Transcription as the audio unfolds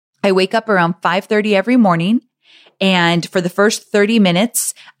I wake up around 5:30 every morning. And for the first 30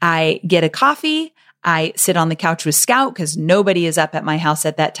 minutes, I get a coffee. I sit on the couch with Scout because nobody is up at my house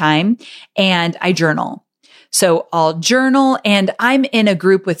at that time, and I journal. So I'll journal, and I'm in a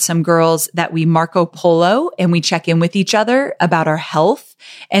group with some girls that we Marco Polo, and we check in with each other about our health.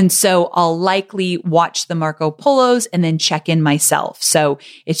 And so I'll likely watch the Marco Polos and then check in myself. So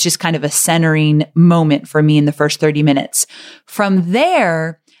it's just kind of a centering moment for me in the first 30 minutes. From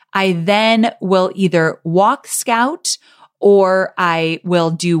there, I then will either walk Scout or I will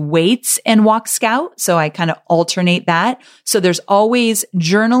do weights and walk Scout. So I kind of alternate that. So there's always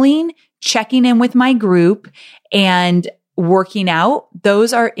journaling, checking in with my group, and working out.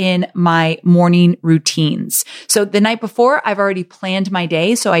 Those are in my morning routines. So the night before, I've already planned my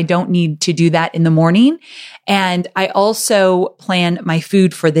day, so I don't need to do that in the morning. And I also plan my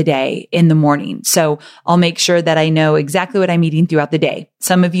food for the day in the morning. So I'll make sure that I know exactly what I'm eating throughout the day.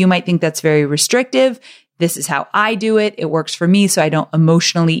 Some of you might think that's very restrictive. This is how I do it. It works for me, so I don't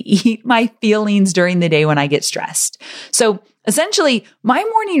emotionally eat my feelings during the day when I get stressed. So essentially, my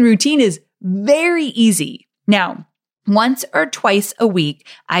morning routine is very easy. Now, once or twice a week,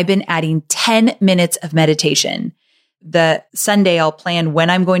 I've been adding 10 minutes of meditation. The Sunday, I'll plan when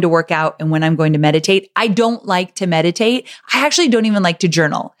I'm going to work out and when I'm going to meditate. I don't like to meditate. I actually don't even like to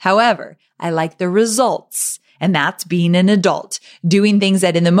journal. However, I like the results. And that's being an adult, doing things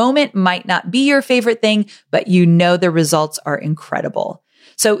that in the moment might not be your favorite thing, but you know the results are incredible.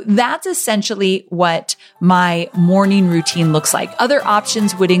 So that's essentially what my morning routine looks like. Other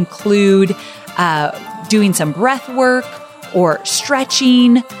options would include doing some breath work or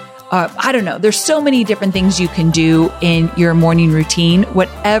stretching. I don't know. There's so many different things you can do in your morning routine.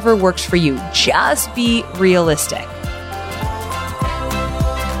 Whatever works for you. Just be realistic.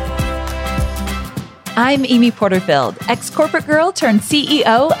 I'm Amy Porterfield, ex-corporate girl turned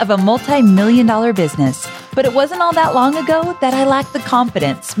CEO of a multi-million-dollar business. But it wasn't all that long ago that I lacked the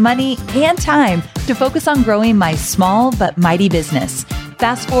confidence, money, and time to focus on growing my small but mighty business.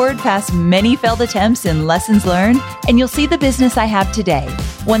 Fast forward past many failed attempts and lessons learned, and you'll see the business I have today,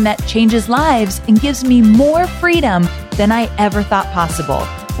 one that changes lives and gives me more freedom than I ever thought possible,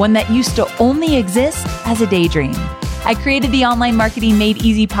 one that used to only exist as a daydream. I created the Online Marketing Made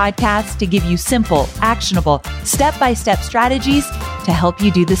Easy podcast to give you simple, actionable, step-by-step strategies to help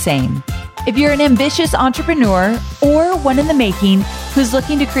you do the same. If you're an ambitious entrepreneur or one in the making who's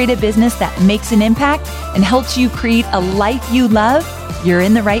looking to create a business that makes an impact and helps you create a life you love, you're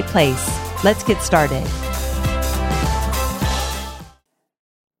in the right place. Let's get started.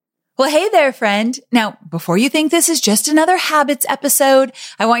 Well, hey there, friend. Now, before you think this is just another habits episode,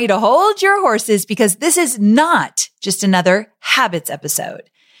 I want you to hold your horses because this is not just another habits episode.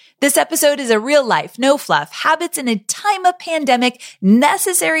 This episode is a real life, no fluff, habits in a time of pandemic,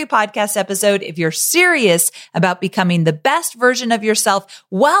 necessary podcast episode if you're serious about becoming the best version of yourself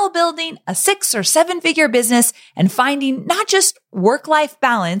while building a 6 or 7 figure business and finding not just work-life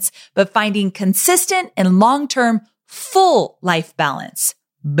balance, but finding consistent and long-term full life balance.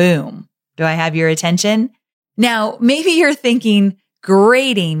 Boom. Do I have your attention? Now, maybe you're thinking,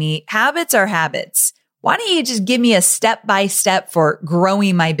 great, Amy, habits are habits. Why don't you just give me a step-by-step for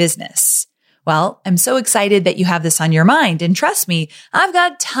growing my business? Well, I'm so excited that you have this on your mind. And trust me, I've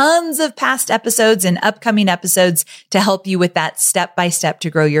got tons of past episodes and upcoming episodes to help you with that step-by-step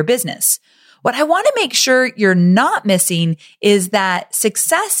to grow your business. What I want to make sure you're not missing is that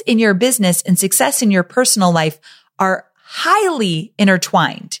success in your business and success in your personal life are highly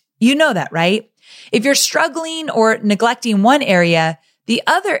intertwined. You know that, right? If you're struggling or neglecting one area, the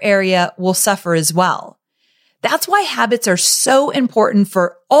other area will suffer as well. That's why habits are so important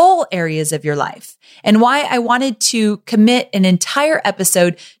for all areas of your life and why I wanted to commit an entire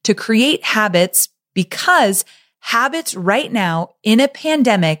episode to create habits, because habits right now in a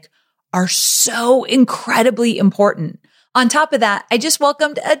pandemic are so incredibly important. On top of that, I just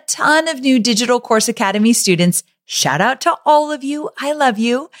welcomed a ton of new Digital Course Academy students. Shout out to all of you. I love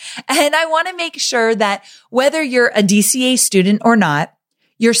you. And I want to make sure that whether you're a DCA student or not,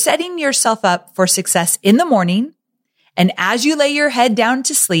 you're setting yourself up for success in the morning and as you lay your head down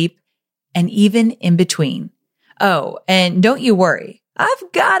to sleep and even in between. Oh, and don't you worry.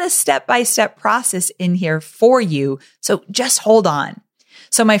 I've got a step-by-step process in here for you. So just hold on.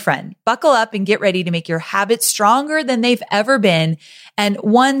 So my friend, buckle up and get ready to make your habits stronger than they've ever been, and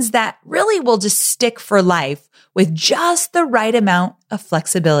ones that really will just stick for life with just the right amount of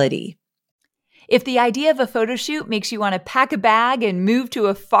flexibility. If the idea of a photo shoot makes you want to pack a bag and move to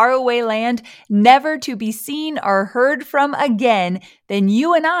a faraway land, never to be seen or heard from again, then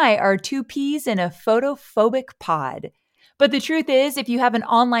you and I are two peas in a photophobic pod. But the truth is, if you have an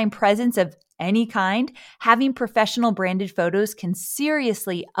online presence of any kind, having professional branded photos can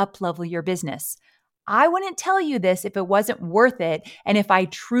seriously up-level your business. I wouldn't tell you this if it wasn't worth it and if I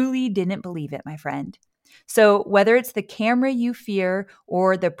truly didn't believe it, my friend. So whether it's the camera you fear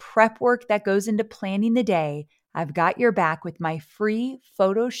or the prep work that goes into planning the day, I've got your back with my free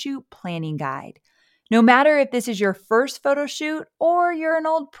photo shoot planning guide. No matter if this is your first photo shoot or you're an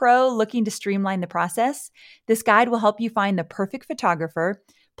old pro looking to streamline the process, this guide will help you find the perfect photographer,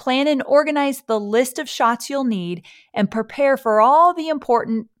 plan and organize the list of shots you'll need, and prepare for all the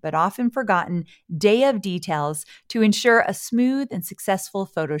important but often forgotten day of details to ensure a smooth and successful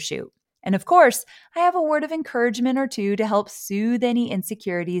photo shoot. And of course, I have a word of encouragement or two to help soothe any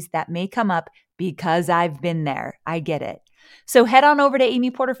insecurities that may come up because I've been there. I get it. So head on over to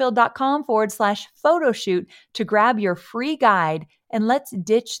amyporterfield.com/photo shoot to grab your free guide and let's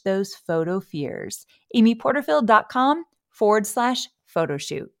ditch those photo fears. amyporterfield.com/photo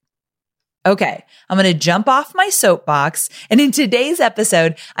shoot. Okay, I'm going to jump off my soapbox. And in today's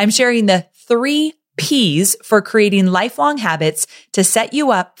episode, I'm sharing the 3 P's for creating lifelong habits to set you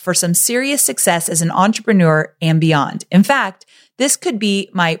up for some serious success as an entrepreneur and beyond. In fact, this could be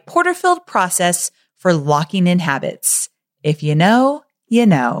my Porterfield process for locking in habits. If you know, you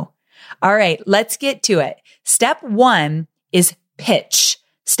know. All right, let's get to it. Step 1 is pitch.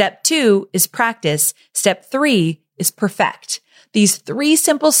 Step 2 is practice. Step 3 is perfect. These 3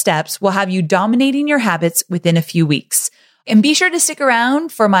 simple steps will have you dominating your habits within a few weeks. And be sure to stick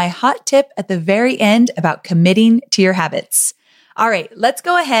around for my hot tip at the very end about committing to your habits. All right, let's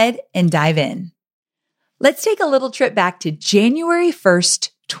go ahead and dive in. Let's take a little trip back to January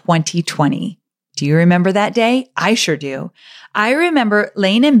 1st, 2020. Do you remember that day? I sure do. I remember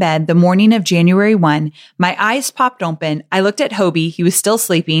laying in bed the morning of January 1. My eyes popped open. I looked at Hobie. He was still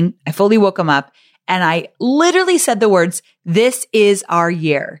sleeping. I fully woke him up. And I literally said the words, "This is our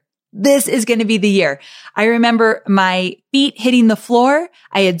year. This is going to be the year." I remember my feet hitting the floor.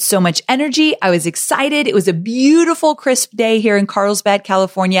 I had so much energy. I was excited. It was a beautiful, crisp day here in Carlsbad,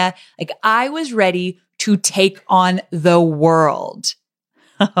 California. Like I was ready to take on the world.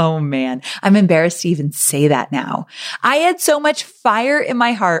 Oh man, I'm embarrassed to even say that now. I had so much fire in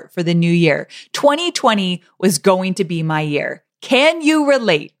my heart for the new year. 2020 was going to be my year. Can you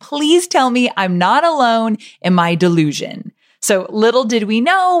relate? Please tell me I'm not alone in my delusion. So little did we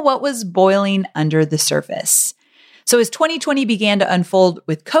know what was boiling under the surface. So as 2020 began to unfold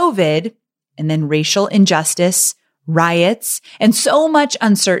with COVID and then racial injustice, riots, and so much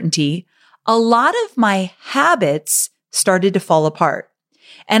uncertainty, a lot of my habits started to fall apart.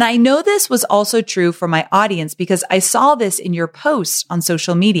 And I know this was also true for my audience because I saw this in your posts on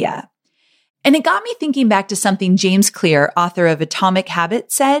social media. And it got me thinking back to something James Clear, author of Atomic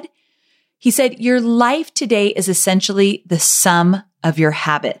Habits, said. He said, "Your life today is essentially the sum of your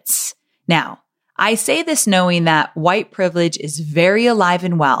habits." Now, I say this knowing that white privilege is very alive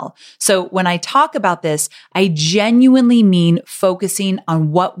and well. So when I talk about this, I genuinely mean focusing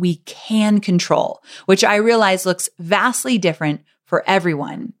on what we can control, which I realize looks vastly different for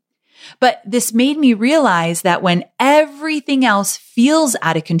everyone. But this made me realize that when everything else feels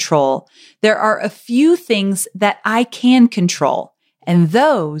out of control, there are a few things that I can control, and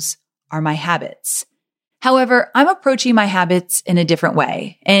those are my habits. However, I'm approaching my habits in a different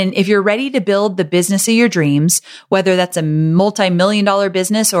way. And if you're ready to build the business of your dreams, whether that's a multi-million-dollar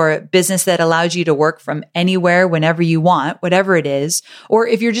business or a business that allows you to work from anywhere, whenever you want, whatever it is, or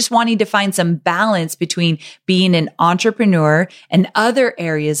if you're just wanting to find some balance between being an entrepreneur and other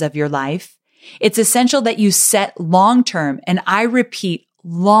areas of your life, it's essential that you set long-term, and I repeat,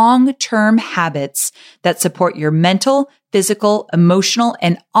 long-term habits that support your mental, physical, emotional,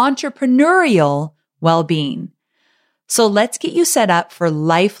 and entrepreneurial well-being. So let's get you set up for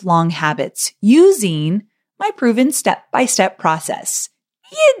lifelong habits using my proven step-by-step process.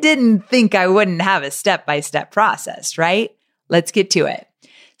 You didn't think I wouldn't have a step-by-step process, right? Let's get to it.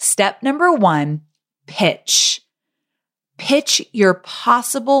 Step number 1, pitch. Pitch your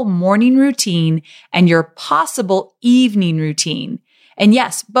possible morning routine and your possible evening routine. And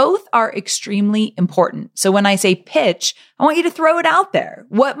yes, both are extremely important. So when I say pitch, I want you to throw it out there.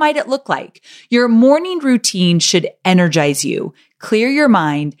 What might it look like? Your morning routine should energize you, clear your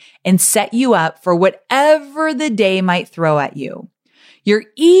mind, and set you up for whatever the day might throw at you. Your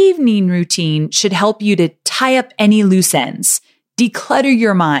evening routine should help you to tie up any loose ends, declutter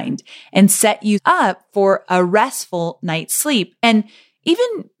your mind, and set you up for a restful night's sleep. And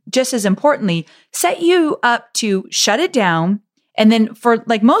even just as importantly, set you up to shut it down. And then for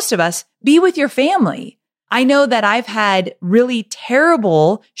like most of us, be with your family. I know that I've had really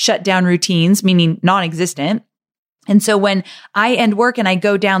terrible shutdown routines, meaning non-existent, And so when I end work and I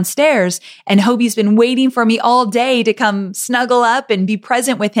go downstairs and Hobie's been waiting for me all day to come snuggle up and be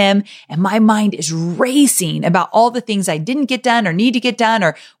present with him, and my mind is racing about all the things I didn't get done or need to get done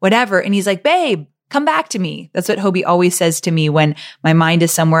or whatever. And he's like, babe, come back to me. That's what Hobie always says to me when my mind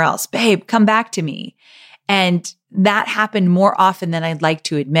is somewhere else. Babe, come back to me. And that happened more often than I'd like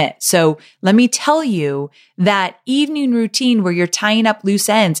to admit. So let me tell you that evening routine where you're tying up loose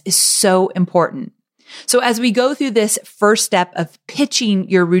ends is so important. So as we go through this first step of pitching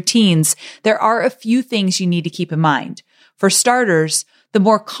your routines, there are a few things you need to keep in mind. For starters, the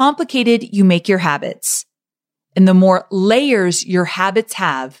more complicated you make your habits and the more layers your habits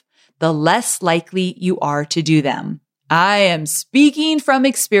have, the less likely you are to do them. I am speaking from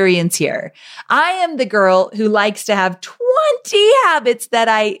experience here. I am the girl who likes to have 20 habits that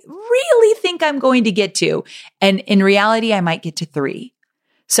I really think I'm going to get to. And in reality, I might get to 3.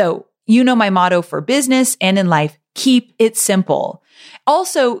 So you know my motto for business and in life, keep it simple.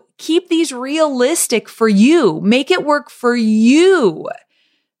 Also, keep these realistic for you. Make it work for you.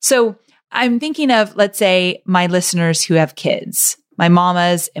 So I'm thinking of, let's say, my listeners who have kids, my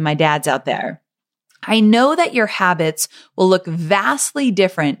mamas and my dads out there. I know that your habits will look vastly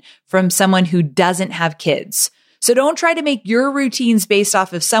different from someone who doesn't have kids. So don't try to make your routines based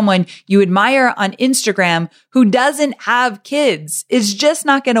off of someone you admire on Instagram who doesn't have kids. It's just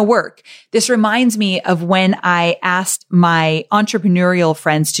not going to work. This reminds me of when I asked my entrepreneurial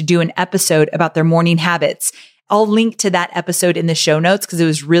friends to do an episode about their morning habits. I'll link to that episode in the show notes because it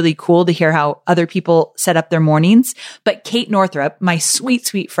was really cool to hear how other people set up their mornings. But Kate Northrup, my sweet,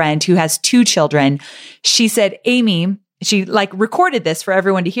 sweet friend who has 2 children, she said, Amy, she recorded this for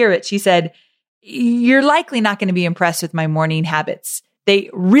everyone to hear it. She said, you're likely not going to be impressed with my morning habits. They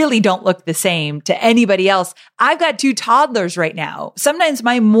really don't look the same to anybody else. I've got 2 toddlers right now. Sometimes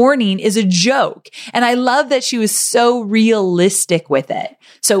my morning is a joke. And I love that she was so realistic with it.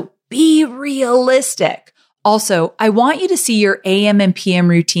 So be realistic. Also, I want you to see your AM and PM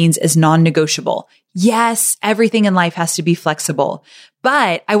routines as non-negotiable. Yes, everything in life has to be flexible,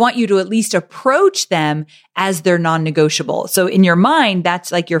 but I want you to at least approach them as they're non-negotiable. So in your mind,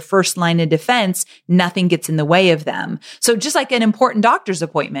 that's like your first line of defense. Nothing gets in the way of them. So just like an important doctor's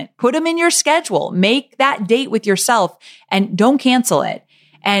appointment, put them in your schedule, make that date with yourself and don't cancel it.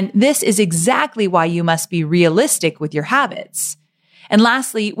 And this is exactly why you must be realistic with your habits. And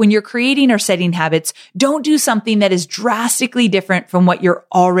lastly, when you're creating or setting habits, don't do something that is drastically different from what you're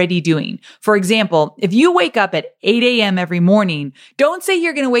already doing. For example, if you wake up at 8 a.m. every morning, don't say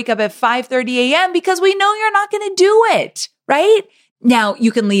you're going to wake up at 5:30 a.m. because we know you're not going to do it, right? Now, you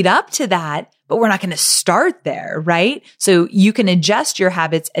can lead up to that, but we're not going to start there, right? So you can adjust your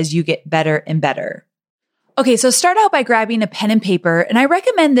habits as you get better and better. Okay, so start out by grabbing a pen and paper. And I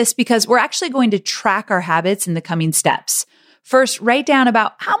recommend this because we're actually going to track our habits in the coming steps. First, write down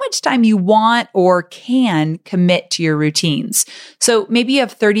about how much time you want or can commit to your routines. So maybe you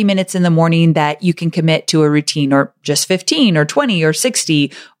have 30 minutes in the morning that you can commit to a routine, or just 15 or 20 or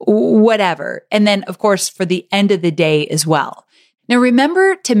 60, whatever. And then, of course, for the end of the day as well. Now,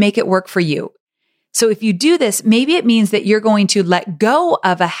 remember to make it work for you. So if you do this, maybe it means that you're going to let go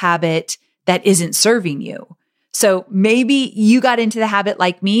of a habit that isn't serving you. So maybe you got into the habit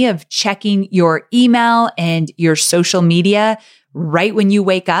like me of checking your email and your social media right when you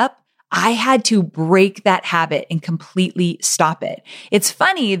wake up. I had to break that habit and completely stop it. It's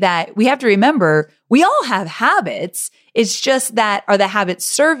funny that we have to remember we all have habits. It's just that are the habits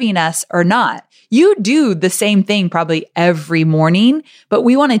serving us or not? You do the same thing probably every morning, but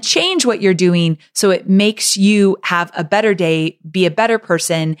we want to change what you're doing so it makes you have a better day, be a better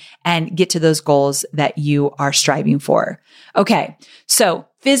person, and get to those goals that you are striving for. Okay, so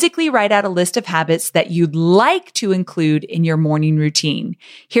physically write out a list of habits that you'd like to include in your morning routine.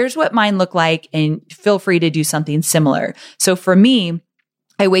 Here's what mine look like, and feel free to do something similar. So for me,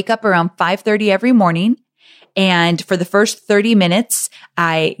 I wake up around 5:30 every morning, and for the first 30 minutes,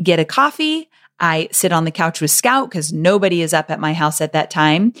 I get a coffee. I sit on the couch with Scout because nobody is up at my house at that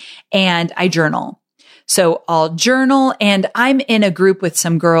time, and I journal. So I'll journal, and I'm in a group with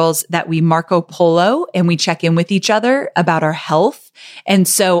some girls that we Marco Polo, and we check in with each other about our health. And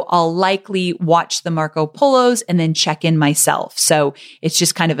so I'll likely watch the Marco Polos and then check in myself. So it's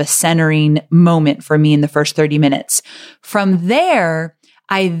just kind of a centering moment for me in the first 30 minutes. From there,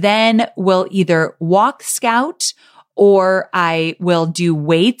 I then will either walk Scout or I will do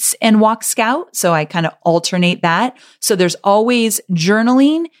weights and walk Scout. So I kind of alternate that. So there's always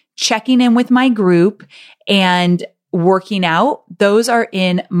journaling, checking in with my group, and working out, those are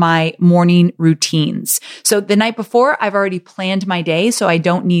in my morning routines. So the night before, I've already planned my day, so I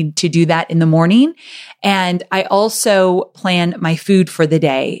don't need to do that in the morning. And I also plan my food for the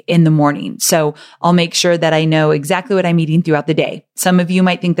day in the morning. So I'll make sure that I know exactly what I'm eating throughout the day. Some of you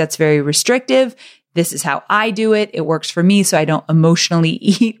might think that's very restrictive. This is how I do it. It works for me, so I don't emotionally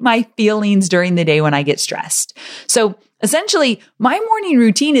eat my feelings during the day when I get stressed. So essentially, my morning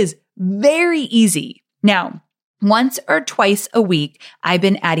routine is very easy. Now, once or twice a week, I've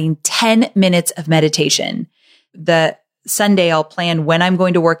been adding 10 minutes of meditation. The Sunday, I'll plan when I'm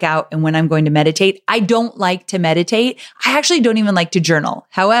going to work out and when I'm going to meditate. I don't like to meditate. I actually don't even like to journal.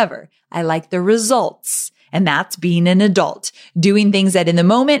 However, I like the results. And that's being an adult, doing things that in the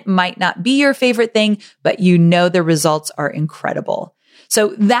moment might not be your favorite thing, but you know the results are incredible.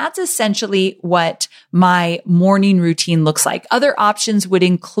 So that's essentially what my morning routine looks like. Other options would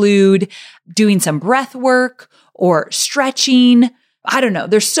include doing some breath work or stretching. I don't know.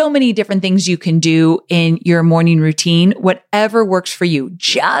 There's so many different things you can do in your morning routine, whatever works for you.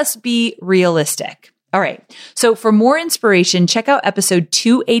 Just be realistic. All right. So for more inspiration, check out episode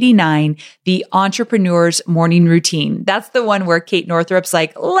 289, The Entrepreneur's Morning Routine. That's the one where Kate Northrup's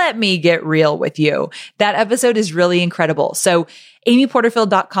like, let me get real with you. That episode is really incredible. So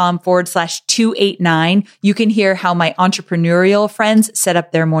amyporterfield.com/289, you can hear how my entrepreneurial friends set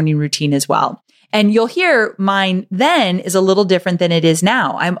up their morning routine as well. And you'll hear mine then is a little different than it is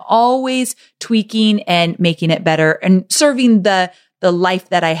now. I'm always tweaking and making it better and serving the life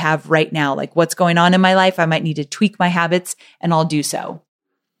that I have right now, like what's going on in my life. I might need to tweak my habits and I'll do so.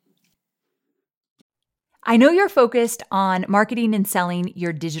 I know you're focused on marketing and selling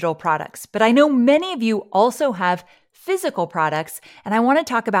your digital products, but I know many of you also have physical products, and I want to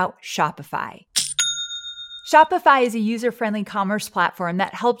talk about Shopify. Shopify is a user-friendly commerce platform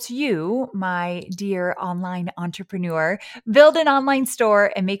that helps you, my dear online entrepreneur, build an online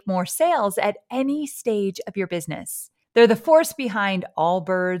store and make more sales at any stage of your business. They're the force behind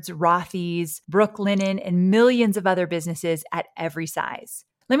Allbirds, Rothy's, Brooklinen, and millions of other businesses at every size.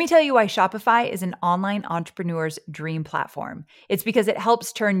 Let me tell you why Shopify is an online entrepreneur's dream platform. It's because it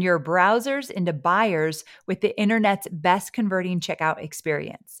helps turn your browsers into buyers with the internet's best converting checkout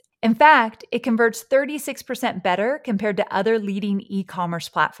experience. In fact, it converts 36% better compared to other leading e-commerce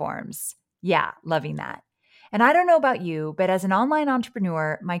platforms. Yeah, loving that. And I don't know about you, but as an online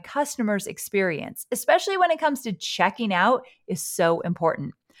entrepreneur, my customers' experience, especially when it comes to checking out, is so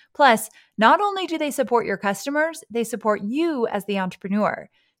important. Plus, not only do they support your customers, they support you as the entrepreneur.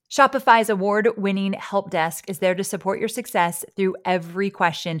 Shopify's award-winning help desk is there to support your success through every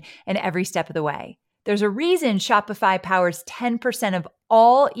question and every step of the way. There's a reason Shopify powers 10% of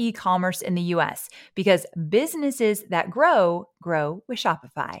all e-commerce in the US, because businesses that grow with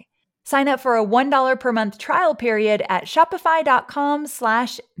Shopify. Sign up for a $1 per month trial period at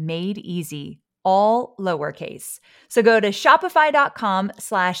shopify.com/madeeasy, all lowercase. So go to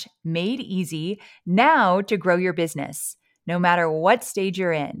shopify.com/madeeasy now to grow your business, no matter what stage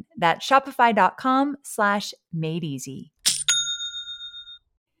you're in. That's shopify.com/madeeasy.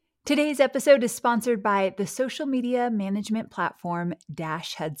 Today's episode is sponsored by the social media management platform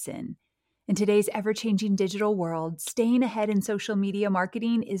Dash Hudson. In today's ever-changing digital world, staying ahead in social media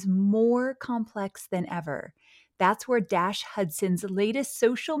marketing is more complex than ever. That's where Dash Hudson's latest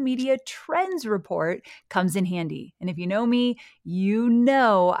social media trends report comes in handy. And if you know me, you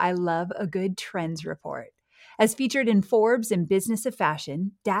know I love a good trends report. As featured in Forbes and Business of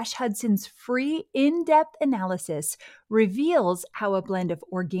Fashion, Dash Hudson's free in-depth analysis reveals how a blend of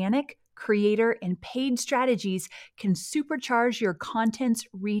organic, creator, and paid strategies can supercharge your content's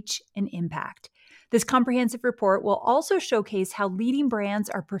reach and impact. This comprehensive report will also showcase how leading brands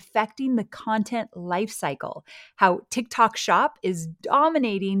are perfecting the content lifecycle, how TikTok Shop is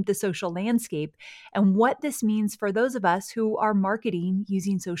dominating the social landscape, and what this means for those of us who are marketing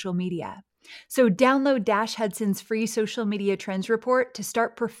using social media. So download Dash Hudson's free social media trends report to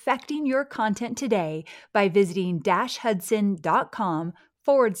start perfecting your content today by visiting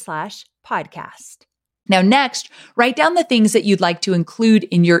dashhudson.com/podcast. Now, next, write down the things that you'd like to include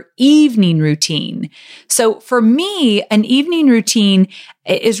in your evening routine. So for me, an evening routine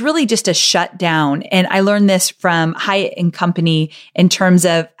is really just a shutdown. And I learned this from Hyatt and Company in terms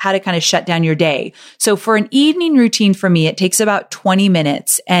of how to kind of shut down your day. So for an evening routine for me, it takes about 20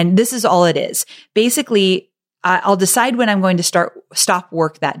 minutes. And this is all it is. Basically, I'll decide when I'm going to stop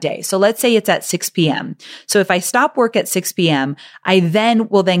work that day. So let's say it's at 6 p.m. So if I stop work at 6 p.m., I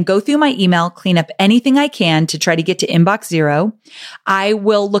will go through my email, clean up anything I can to try to get to inbox zero. I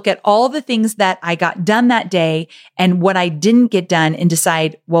will look at all the things that I got done that day and what I didn't get done and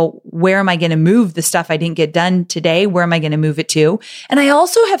decide, well, where am I going to move the stuff I didn't get done today? Where am I going to move it to? And I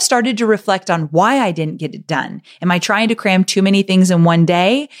also have started to reflect on why I didn't get it done. Am I trying to cram too many things in one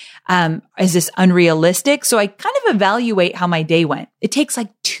day? Is this unrealistic? So I kind of evaluate how my day went. It takes like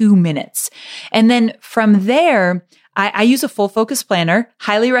 2 minutes. And then from there, I use a full focus planner,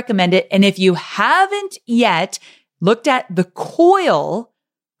 highly recommend it. And if you haven't yet looked at the Coil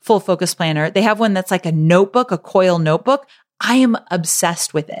full focus planner, they have one that's like a notebook, a Coil notebook. I am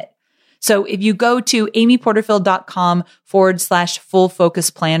obsessed with it. So if you go to amyporterfield.com/full focus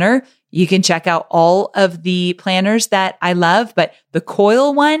planner, you can check out all of the planners that I love, but the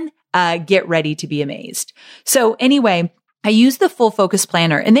Coil one, get ready to be amazed. So anyway, I use the full focus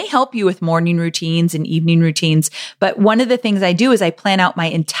planner and they help you with morning routines and evening routines. But one of the things I do is I plan out my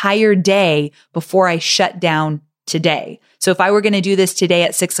entire day before I shut down today. So if I were going to do this today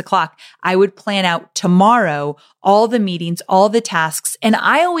at 6:00, I would plan out tomorrow, all the meetings, all the tasks. And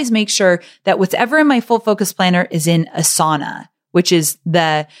I always make sure that whatever in my full focus planner is in Asana, which is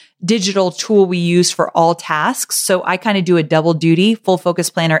the digital tool we use for all tasks. So I kind of do a double duty, full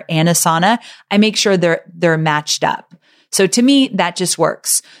focus planner and Asana. I make sure they're matched up. So to me, that just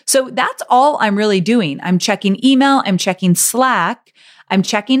works. So that's all I'm really doing. I'm checking email. I'm checking Slack. I'm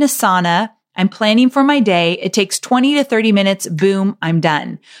checking Asana. I'm planning for my day. It takes 20 to 30 minutes. Boom, I'm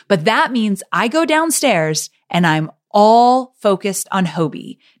done. But that means I go downstairs and I'm all focused on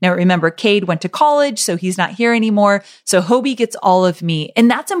Hobie. Now remember, Cade went to college, so he's not here anymore. So Hobie gets all of me. And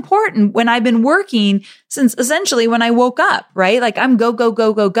that's important when I've been working since essentially when I woke up, right? Like I'm go, go,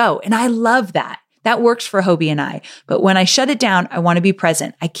 go, go, go. And I love that. That works for Hobie and I. But when I shut it down, I want to be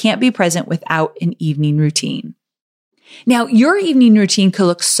present. I can't be present without an evening routine. Now, your evening routine could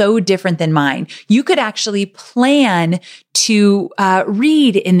look so different than mine. You could actually plan to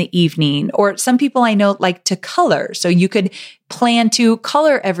read in the evening, or some people I know like to color. So you could plan to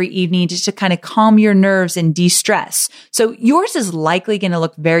color every evening just to kind of calm your nerves and de-stress. So yours is likely going to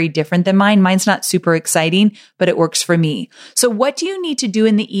look very different than mine. Mine's not super exciting, but it works for me. So what do you need to do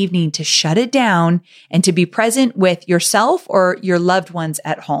in the evening to shut it down and to be present with yourself or your loved ones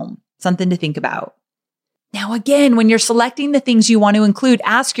at home? Something to think about. Now, again, when you're selecting the things you want to include,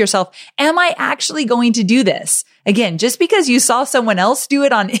 ask yourself, am I actually going to do this? Again, just because you saw someone else do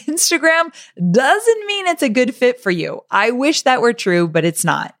it on Instagram doesn't mean it's a good fit for you. I wish that were true, but it's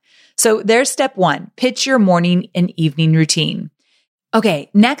not. So there's step 1, pitch your morning and evening routine. Okay,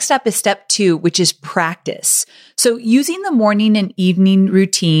 next up is step 2, which is practice. So using the morning and evening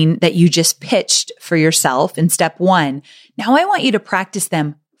routine that you just pitched for yourself in step 1, now I want you to practice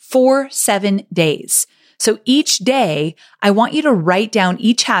them for 7 days. So each day, I want you to write down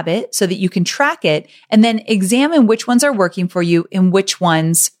each habit so that you can track it and then examine which ones are working for you and which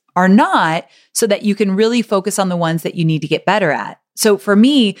ones are not so that you can really focus on the ones that you need to get better at. So for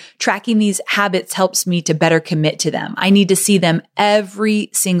me, tracking these habits helps me to better commit to them. I need to see them every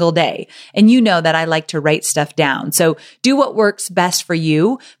single day. And you know that I like to write stuff down. So do what works best for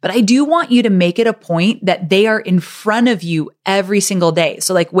you, but I do want you to make it a point that they are in front of you every single day.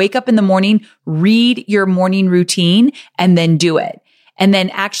 So like wake up in the morning, read your morning routine, and then do it. And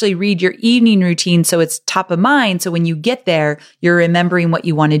then actually read your evening routine so it's top of mind. So when you get there, you're remembering what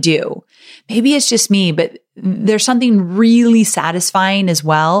you want to do. Maybe it's just me, but there's something really satisfying as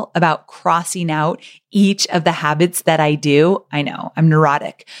well about crossing out each of the habits that I do. I know I'm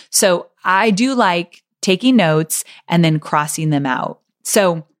neurotic. So I do like taking notes and then crossing them out.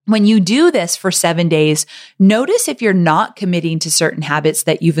 So when you do this for 7 days, notice if you're not committing to certain habits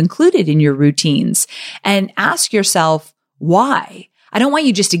that you've included in your routines and ask yourself, why? I don't want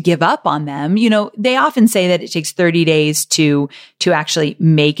you just to give up on them. You know, they often say that it takes 30 days to actually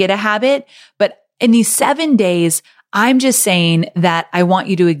make it a habit. But in these 7 days, I'm just saying that I want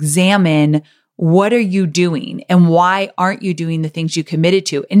you to examine what are you doing and why aren't you doing the things you committed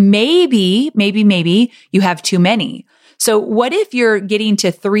to? And maybe you have too many. So what if you're getting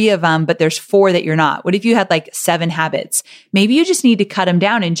to 3 of them, but there's 4 that you're not? What if you had like 7 habits? Maybe you just need to cut them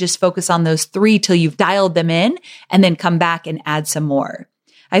down and just focus on those 3 till you've dialed them in and then come back and add some more.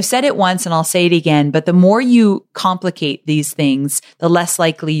 I've said it once and I'll say it again, but the more you complicate these things, the less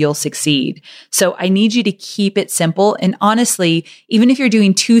likely you'll succeed. So I need you to keep it simple. And honestly, even if you're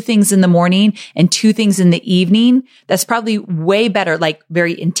doing 2 things in the morning and 2 things in the evening, that's probably way better, like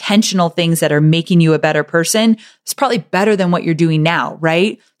very intentional things that are making you a better person. It's probably better than what you're doing now,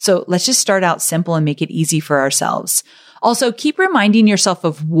 right? So let's just start out simple and make it easy for ourselves. Also, keep reminding yourself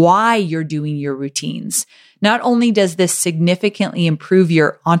of why you're doing your routines. Not only does this significantly improve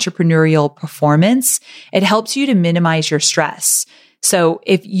your entrepreneurial performance, it helps you to minimize your stress. So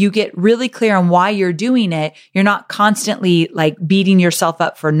if you get really clear on why you're doing it, you're not constantly like beating yourself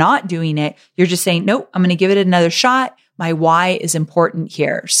up for not doing it. You're just saying, nope, I'm going to give it another shot. My why is important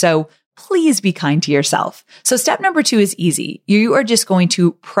here. So please be kind to yourself. So step number 2 is easy. You are just going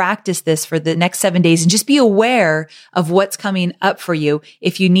to practice this for the next 7 days and just be aware of what's coming up for you.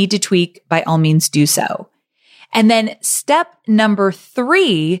 If you need to tweak, by all means do so. And then step number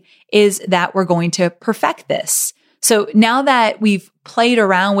 3 is that we're going to perfect this. So now that we've played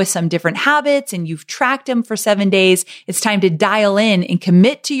around with some different habits and you've tracked them for 7 days, it's time to dial in and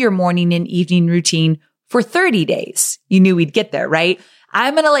commit to your morning and evening routine for 30 days. You knew we'd get there, right?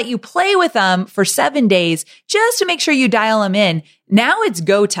 I'm going to let you play with them for 7 days just to make sure you dial them in. Now it's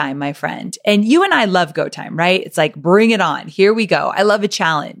go time, my friend. And you and I love go time, right? It's like, bring it on. Here we go. I love a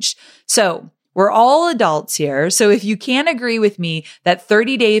challenge. So we're all adults here. So if you can't agree with me that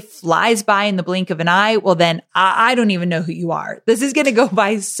 30 days flies by in the blink of an eye, well, then I don't even know who you are. This is going to go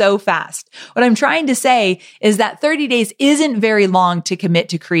by so fast. What I'm trying to say is that 30 days isn't very long to commit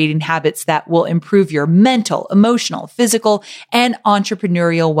to creating habits that will improve your mental, emotional, physical, and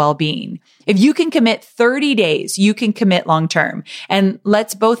entrepreneurial well-being. If you can commit 30 days, you can commit long term. And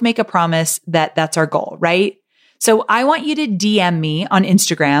let's both make a promise that that's our goal, right? So I want you to DM me on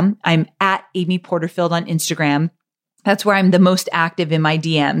Instagram. I'm at Amy Porterfield on Instagram. That's where I'm the most active in my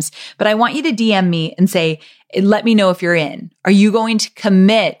DMs. But I want you to DM me and say, let me know if you're in. Are you going to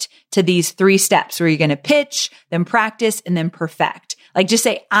commit to these 3 steps where you're going to pitch, then practice, and then perfect? Like just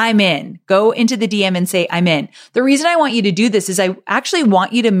say, I'm in. Go into the DM and say, I'm in. The reason I want you to do this is I actually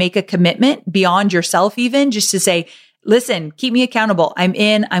want you to make a commitment beyond yourself even, just to say, listen, keep me accountable. I'm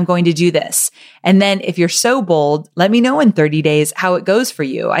in. I'm going to do this. And then if you're so bold, let me know in 30 days how it goes for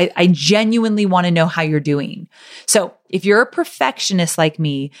you. I genuinely want to know how you're doing. So if you're a perfectionist like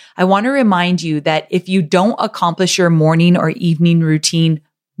me, I want to remind you that if you don't accomplish your morning or evening routine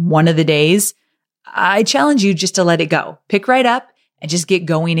one of the days, I challenge you just to let it go. Pick right up and just get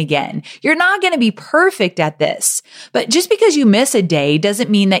going again. You're not going to be perfect at this, but just because you miss a day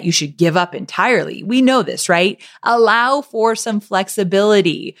doesn't mean that you should give up entirely. We know this, right? Allow for some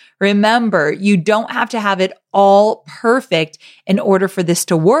flexibility. Remember, you don't have to have it all perfect in order for this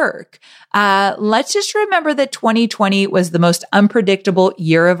to work. Let's just remember that 2020 was the most unpredictable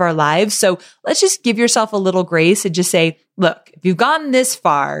year of our lives. So let's just give yourself a little grace and just say, look, if you've gotten this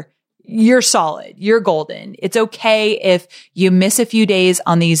far, you're solid. You're golden. It's okay if you miss a few days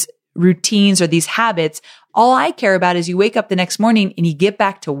on these routines or these habits. All I care about is you wake up the next morning and you get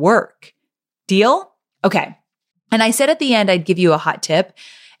back to work. Deal? Okay. And I said at the end, I'd give you a hot tip.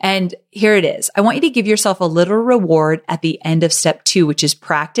 And here it is. I want you to give yourself a little reward at the end of step 2, which is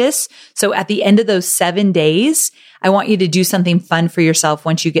practice. So at the end of those 7 days, I want you to do something fun for yourself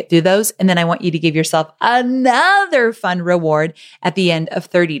once you get through those. And then I want you to give yourself another fun reward at the end of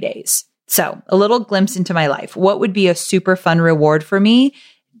 30 days. So a little glimpse into my life. What would be a super fun reward for me?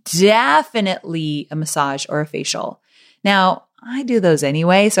 Definitely a massage or a facial. Now, I do those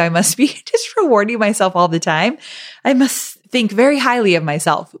anyway, so I must be just rewarding myself all the time. I must think very highly of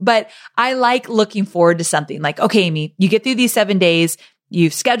myself, but I like looking forward to something like, okay, Amy, you get through these 7 days.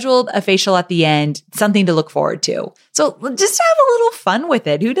 You've scheduled a facial at the end, something to look forward to. So just have a little fun with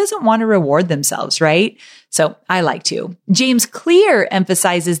it. Who doesn't want to reward themselves, right? So I like to. James Clear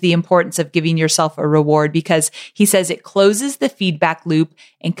emphasizes the importance of giving yourself a reward because he says it closes the feedback loop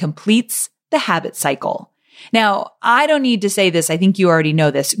and completes the habit cycle. Now, I don't need to say this. I think you already know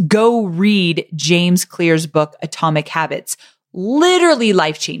this. Go read James Clear's book, Atomic Habits. Literally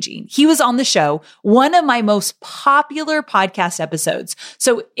life-changing. He was on the show, one of my most popular podcast episodes.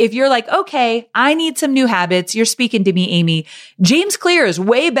 So if you're like, okay, I need some new habits, you're speaking to me, Amy. James Clear is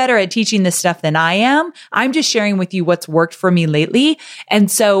way better at teaching this stuff than I am. I'm just sharing with you what's worked for me lately. And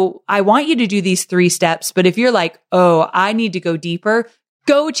so I want you to do these 3 steps. But if you're like, oh, I need to go deeper,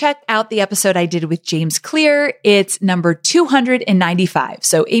 go check out the episode I did with James Clear. It's number 295.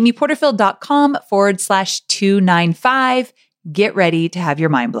 So amyporterfield.com/295. Get ready to have your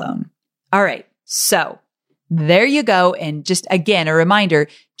mind blown. All right. So there you go. And just again, a reminder,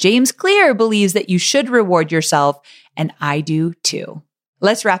 James Clear believes that you should reward yourself. And I do too.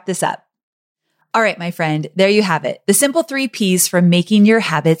 Let's wrap this up. All right, my friend, there you have it. The simple 3 Ps for making your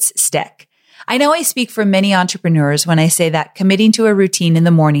habits stick. I know I speak for many entrepreneurs when I say that committing to a routine in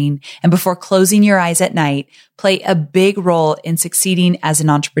the morning and before closing your eyes at night play a big role in succeeding as an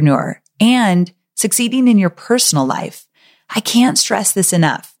entrepreneur and succeeding in your personal life. I can't stress this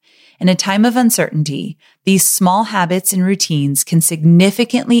enough. In a time of uncertainty, these small habits and routines can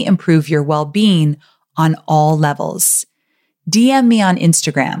significantly improve your well-being on all levels. DM me on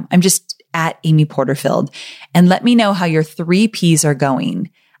Instagram. I'm just at Amy Porterfield and let me know how your 3 Ps are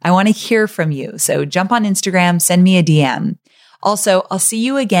going. I want to hear from you. So jump on Instagram, send me a DM. Also, I'll see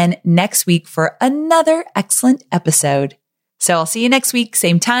you again next week for another excellent episode. So I'll see you next week,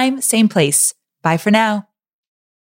 same time, same place. Bye for now.